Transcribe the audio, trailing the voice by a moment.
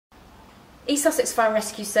East Sussex Fire and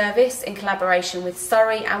Rescue Service, in collaboration with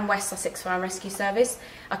Surrey and West Sussex Fire and Rescue Service,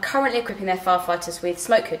 are currently equipping their firefighters with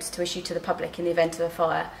smoke hoods to issue to the public in the event of a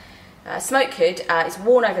fire. A smoke hood is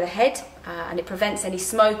worn over the head and it prevents any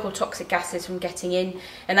smoke or toxic gases from getting in,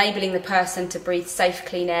 enabling the person to breathe safe,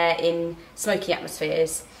 clean air in smoky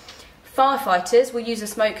atmospheres. Firefighters will use the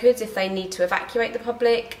smoke hoods if they need to evacuate the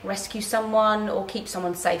public, rescue someone or keep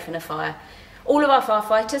someone safe in a fire. All of our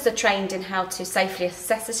firefighters are trained in how to safely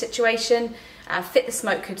assess the situation and fit the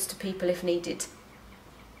smoke hoods to people if needed.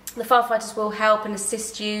 The firefighters will help and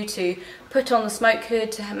assist you to put on the smoke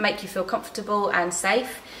hood to make you feel comfortable and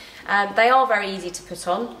safe. They are very easy to put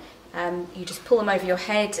on. You just pull them over your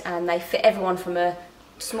head and they fit everyone from a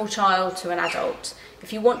small child to an adult.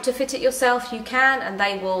 If you want to fit it yourself, you can, and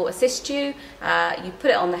they will assist you. You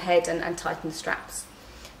put it on the head and tighten the straps.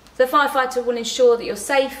 The firefighter will ensure that you're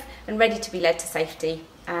safe and ready to be led to safety,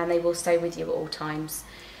 and they will stay with you at all times.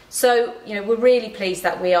 So, we're really pleased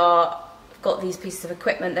that we've got these pieces of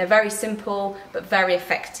equipment. They're very simple but very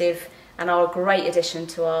effective and are a great addition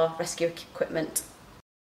to our rescue equipment.